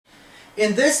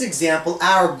In this example,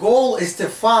 our goal is to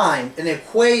find an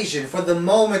equation for the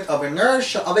moment of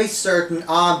inertia of a certain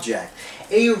object,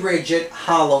 a rigid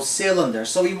hollow cylinder.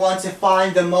 So we want to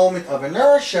find the moment of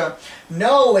inertia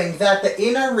knowing that the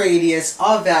inner radius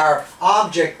of our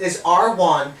object is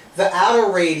r1, the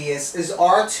outer radius is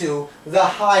r2, the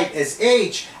height is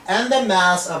h, and the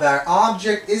mass of our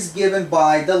object is given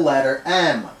by the letter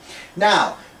m.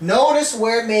 Now, notice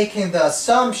we're making the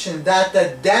assumption that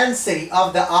the density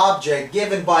of the object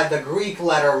given by the Greek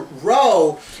letter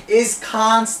rho is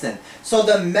constant. So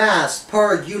the mass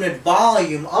per unit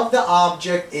volume of the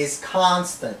object is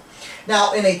constant.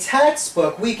 Now in a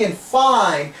textbook we can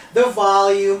find the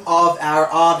volume of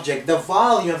our object. The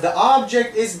volume of the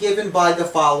object is given by the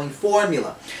following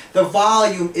formula. The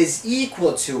volume is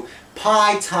equal to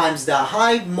pi times the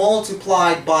height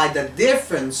multiplied by the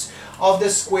difference of the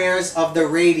squares of the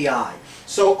radii.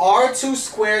 So r2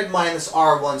 squared minus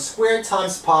r1 squared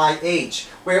times pi h,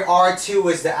 where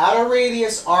r2 is the outer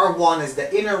radius, r1 is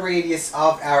the inner radius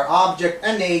of our object,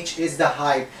 and h is the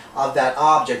height of that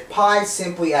object. Pi is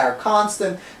simply our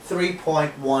constant,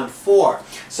 3.14.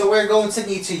 So we're going to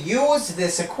need to use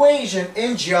this equation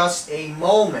in just a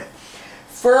moment.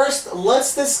 First,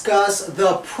 let's discuss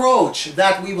the approach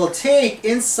that we will take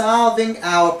in solving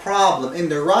our problem, in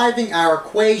deriving our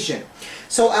equation.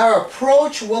 So our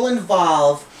approach will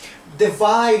involve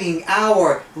dividing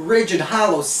our rigid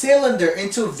hollow cylinder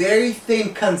into very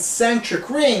thin concentric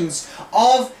rings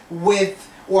of width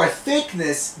or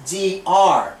thickness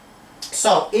dr.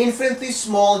 So infinitely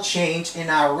small change in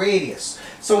our radius.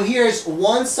 So here's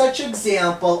one such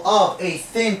example of a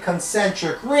thin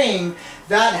concentric ring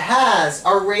that has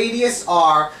a radius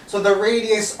r. So the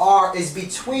radius r is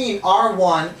between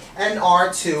r1 and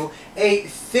r2, a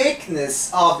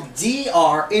thickness of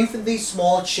dr, infinitely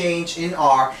small change in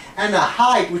r, and a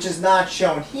height which is not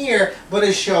shown here but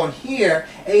is shown here,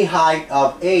 a height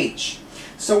of h.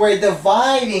 So we're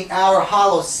dividing our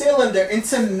hollow cylinder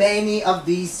into many of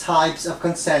these types of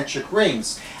concentric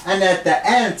rings. And at the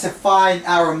end, to find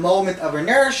our moment of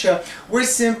inertia, we're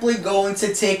simply going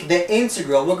to take the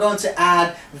integral. We're going to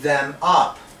add them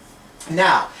up.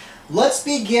 Now, let's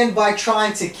begin by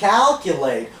trying to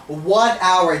calculate what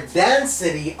our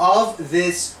density of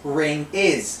this ring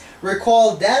is.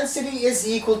 Recall, density is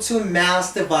equal to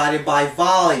mass divided by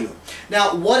volume.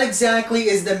 Now, what exactly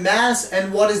is the mass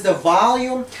and what is the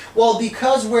volume? Well,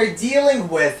 because we're dealing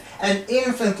with an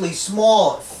infinitely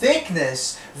small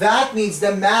thickness, that means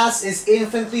the mass is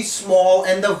infinitely small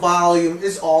and the volume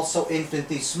is also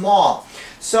infinitely small.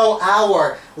 So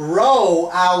our rho,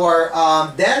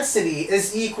 our density,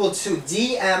 is equal to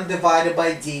dm divided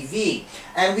by dv.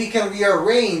 And we can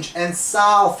rearrange and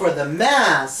solve for the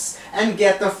mass and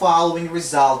get the following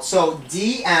result. So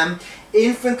dm,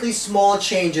 infinitely small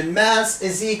change in mass,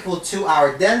 is equal to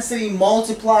our density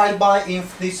multiplied by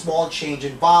infinitely small change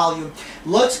in volume.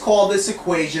 Let's call this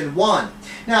equation 1.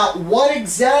 Now, what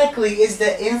exactly is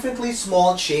the infinitely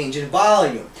small change in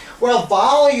volume? Well,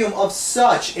 volume of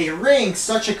such a ring,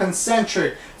 such a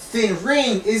concentric thin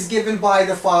ring, is given by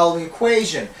the following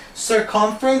equation.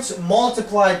 Circumference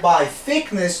multiplied by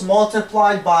thickness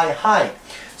multiplied by height.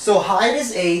 So height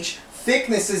is h,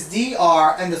 thickness is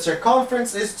dr, and the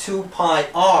circumference is 2 pi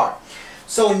r.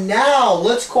 So now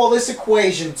let's call this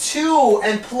equation 2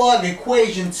 and plug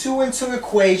equation 2 into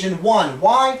equation 1.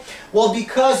 Why? Well,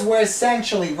 because we're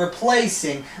essentially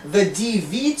replacing the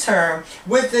dv term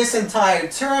with this entire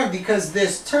term, because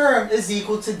this term is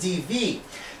equal to dv.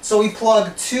 So we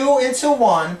plug 2 into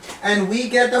 1 and we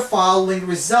get the following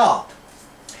result.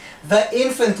 The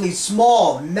infinitely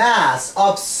small mass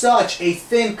of such a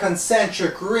thin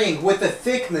concentric ring with a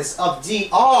thickness of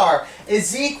dr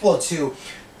is equal to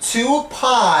 2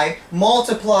 pi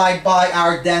multiplied by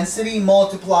our density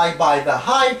multiplied by the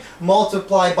height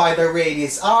multiplied by the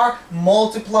radius r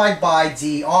multiplied by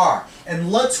dr.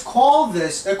 And let's call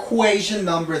this equation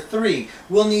number 3.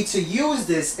 We'll need to use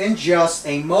this in just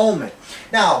a moment.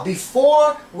 Now,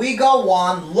 before we go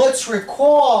on, let's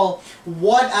recall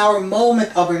what our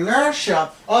moment of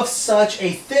inertia of such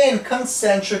a thin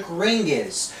concentric ring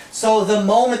is. So the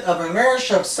moment of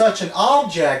inertia of such an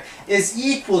object is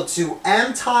equal to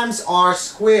m times r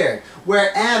squared,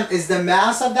 where m is the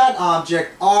mass of that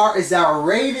object, r is our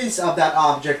radius of that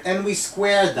object, and we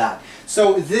squared that.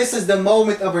 So this is the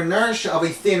moment of inertia of a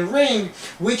thin ring,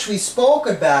 which we spoke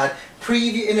about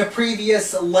in a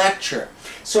previous lecture.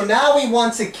 So now we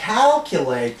want to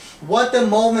calculate what the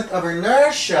moment of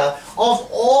inertia of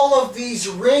all of these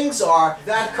rings are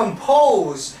that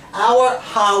compose our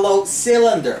hollow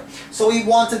cylinder. So we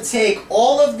want to take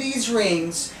all of these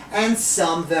rings and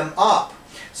sum them up.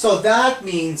 So that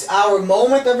means our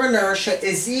moment of inertia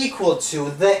is equal to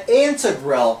the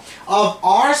integral of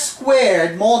r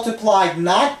squared multiplied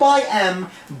not by m,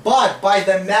 but by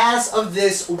the mass of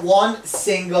this one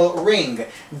single ring,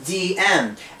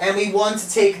 dm. And we want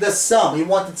to take the sum, we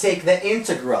want to take the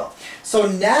integral. So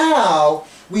now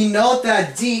we note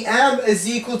that dm is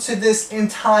equal to this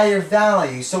entire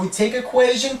value. So we take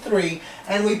equation 3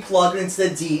 and we plug it into the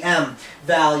dm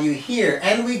value here,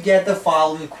 and we get the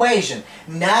following equation.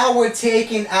 Now we're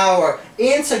taking our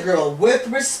integral with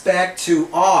respect to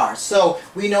r. So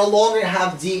we no longer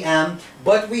have dm,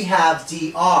 but we have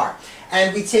dr.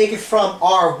 And we take it from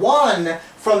r1,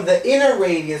 from the inner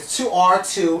radius, to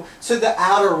r2, to the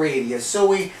outer radius. So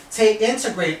we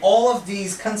integrate all of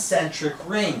these concentric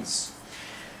rings.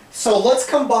 So let's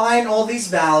combine all these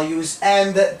values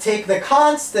and take the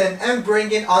constant and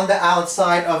bring it on the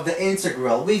outside of the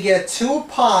integral. We get 2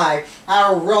 pi,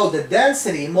 our rho, the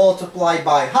density, multiplied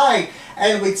by height,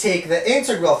 and we take the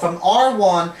integral from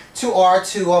r1 to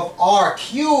r2 of r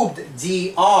cubed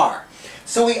dr.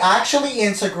 So we actually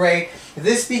integrate.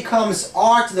 This becomes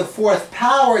r to the 4th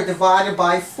power divided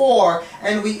by 4,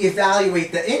 and we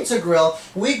evaluate the integral.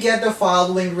 We get the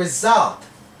following result.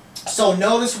 So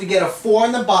notice we get a 4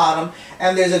 on the bottom,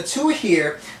 and there's a 2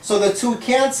 here, so the 2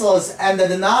 cancels, and the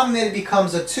denominator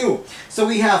becomes a 2. So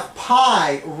we have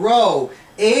pi rho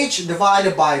h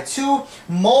divided by 2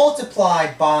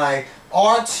 multiplied by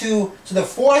r2 to the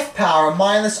 4th power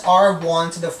minus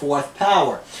r1 to the 4th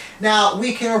power. Now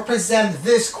we can represent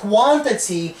this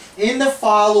quantity in the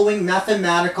following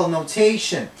mathematical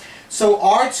notation. So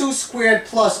r2 squared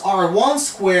plus r1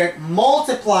 squared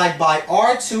multiplied by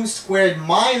r2 squared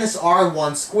minus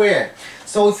r1 squared.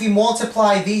 So if we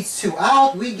multiply these two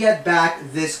out, we get back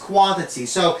this quantity.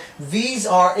 So these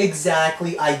are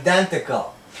exactly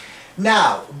identical.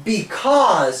 Now,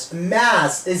 because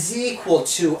mass is equal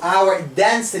to our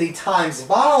density times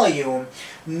volume,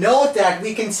 note that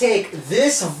we can take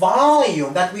this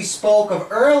volume that we spoke of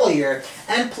earlier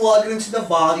and plug it into the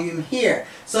volume here.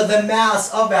 So the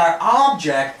mass of our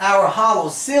object, our hollow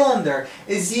cylinder,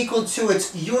 is equal to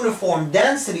its uniform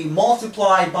density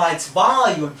multiplied by its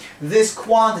volume, this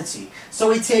quantity. So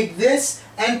we take this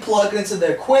and plug it into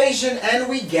the equation, and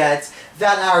we get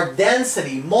that our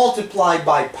density multiplied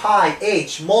by pi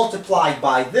h multiplied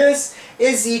by this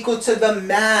is equal to the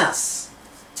mass.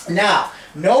 Now,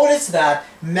 notice that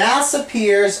mass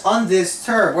appears on this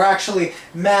term. Or actually,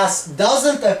 mass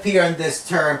doesn't appear on this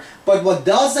term, but what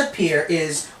does appear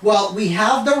is, well, we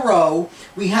have the rho,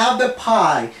 we have the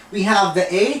pi, we have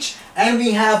the h, and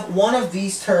we have one of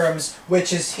these terms,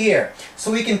 which is here.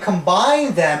 So we can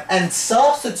combine them and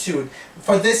substitute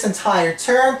for this entire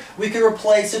term. We can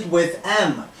replace it with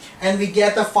m, and we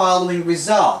get the following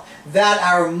result, that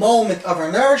our moment of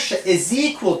inertia is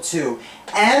equal to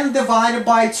m divided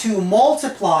by 2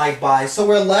 multiplied by, so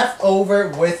we're left over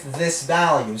with this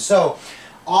value. So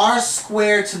r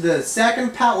squared to the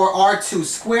 2nd power, or r2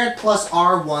 squared plus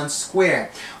r1 squared,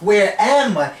 where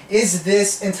m is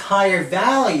this entire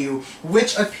value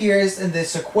which appears in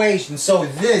this equation. So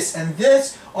this and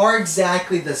this are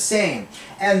exactly the same.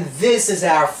 And this is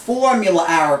our formula,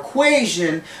 our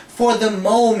equation for the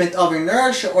moment of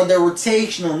inertia, or the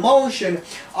rotational motion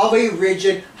of a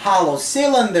rigid hollow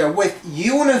cylinder with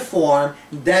uniform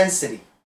density.